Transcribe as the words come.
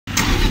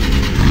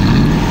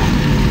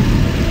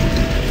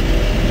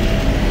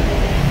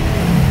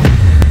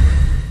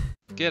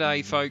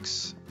G'day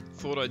folks,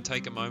 thought I'd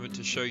take a moment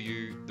to show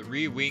you the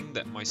rear wing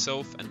that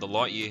myself and the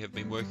Lightyear have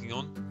been working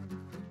on.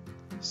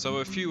 So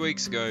a few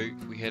weeks ago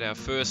we had our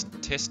first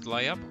test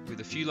layup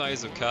with a few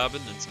layers of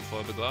carbon and some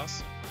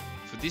fiberglass.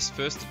 For this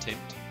first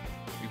attempt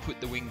we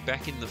put the wing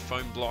back in the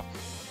foam block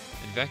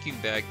and vacuum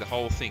bagged the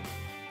whole thing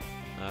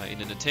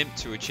in an attempt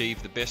to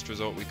achieve the best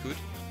result we could.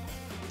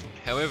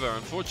 However,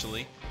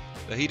 unfortunately,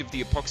 the heat of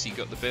the epoxy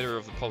got the better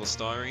of the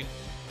polystyrene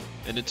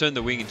and it turned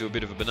the wing into a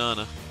bit of a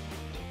banana.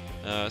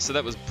 So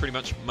that was pretty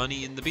much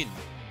money in the bin.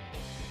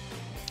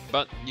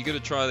 But you got to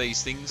try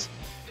these things,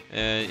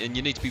 and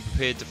you need to be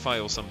prepared to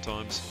fail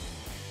sometimes.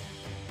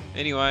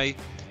 Anyway,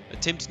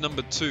 attempt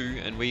number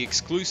 2, and we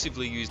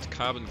exclusively used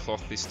carbon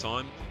cloth this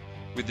time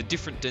with a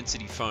different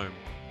density foam.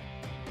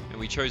 And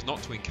we chose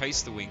not to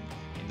encase the wing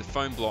in the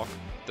foam block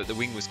that the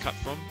wing was cut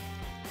from.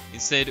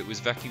 Instead, it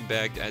was vacuum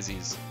bagged as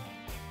is.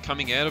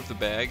 Coming out of the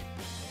bag,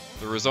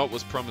 the result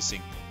was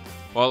promising.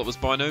 While it was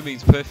by no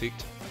means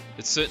perfect,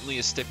 it's certainly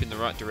a step in the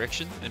right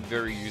direction and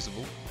very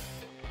usable.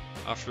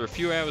 After a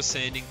few hours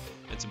sanding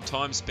and some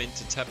time spent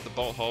to tap the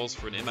bolt holes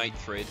for an M8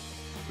 thread,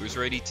 it was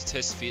ready to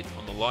test fit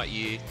on the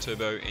Lightyear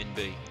Turbo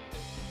NB.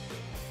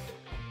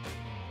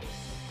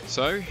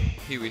 So,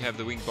 here we have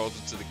the wing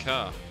bolted to the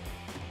car.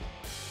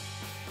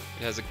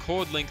 It has a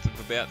chord length of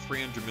about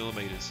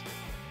 300mm.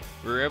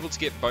 We were able to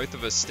get both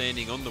of us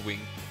standing on the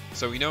wing,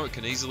 so we know it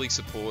can easily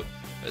support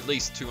at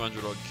least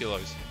 200 odd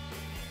kilos.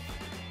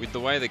 With the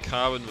way the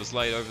carbon was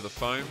laid over the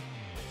foam,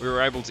 we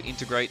were able to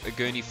integrate a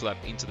gurney flap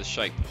into the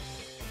shape.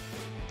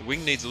 The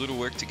wing needs a little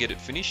work to get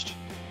it finished,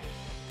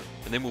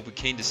 and then we'll be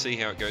keen to see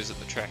how it goes at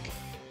the track.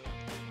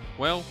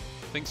 Well,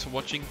 thanks for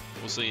watching,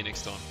 we'll see you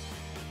next time.